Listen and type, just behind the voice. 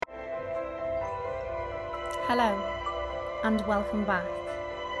Hello and welcome back.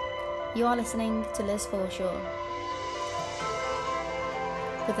 You are listening to Liz Forshaw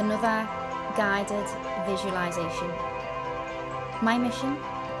with another guided visualization. My mission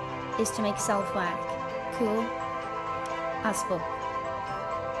is to make self-work cool as fuck.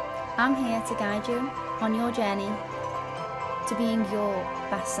 I'm here to guide you on your journey to being your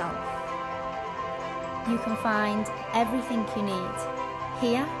best self. You can find everything you need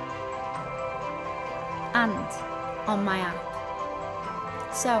here and on my app.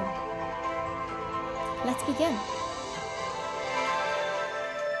 So, let's begin.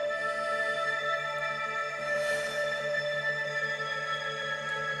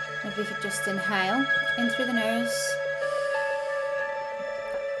 If we could just inhale in through the nose,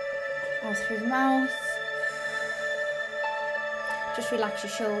 out through the mouth. Just relax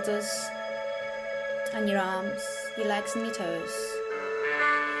your shoulders and your arms, your legs and your toes.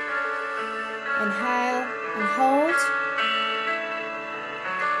 Inhale and hold,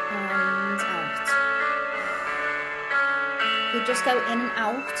 and out. You just go in and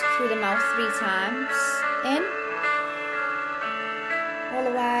out through the mouth 3 times. In, all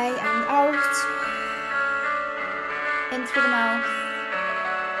the way, and out. In through the mouth,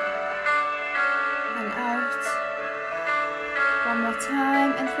 and out. One more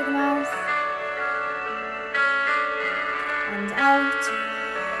time, in through the mouth, and out.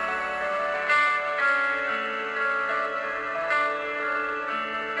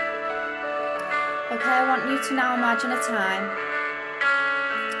 Okay, I want you to now imagine a time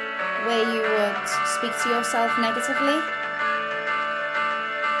where you would speak to yourself negatively.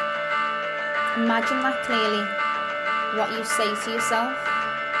 Imagine that clearly, what you say to yourself,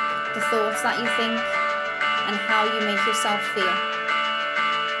 the thoughts that you think, and how you make yourself feel.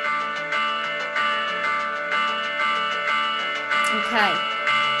 Okay.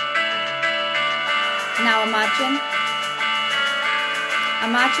 Now imagine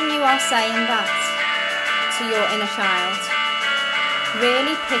you are saying that to your inner child.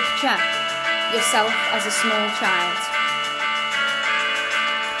 Really picture yourself as a small child.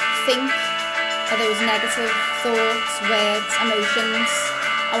 Think of those negative thoughts, words, emotions.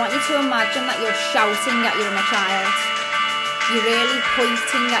 I want you to imagine that you're shouting at your inner child. You're really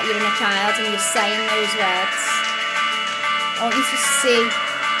pointing at your inner child and you're saying those words. I want you to see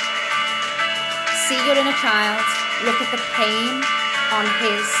your inner child, look at the pain on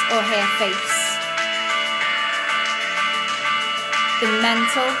his or her face. The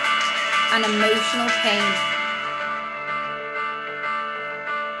mental and emotional pain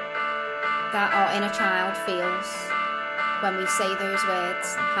that our inner child feels when we say those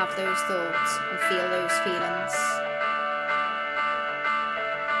words and have those thoughts and feel those feelings.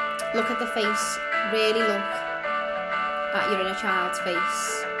 Look at the face, really look at your inner child's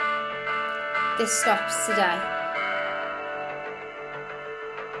face. This stops today.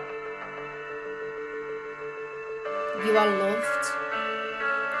 You are loved.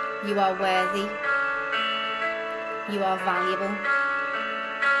 You are worthy. You are valuable.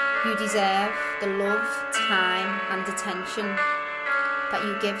 You deserve the love, time and attention that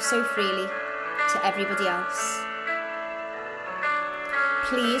you give so freely to everybody else.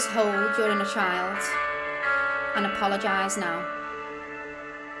 Please hold your inner child and apologise now.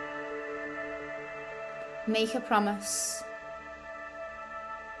 Make a promise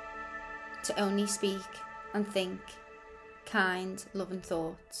to only speak and think kind, loving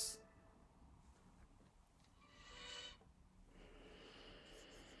thoughts.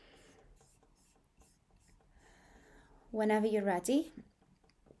 Whenever you're ready,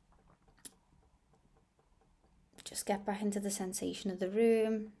 just get back into the sensation of the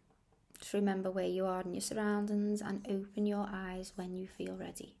room. Just remember where you are in your surroundings and open your eyes when you feel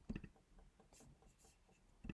ready.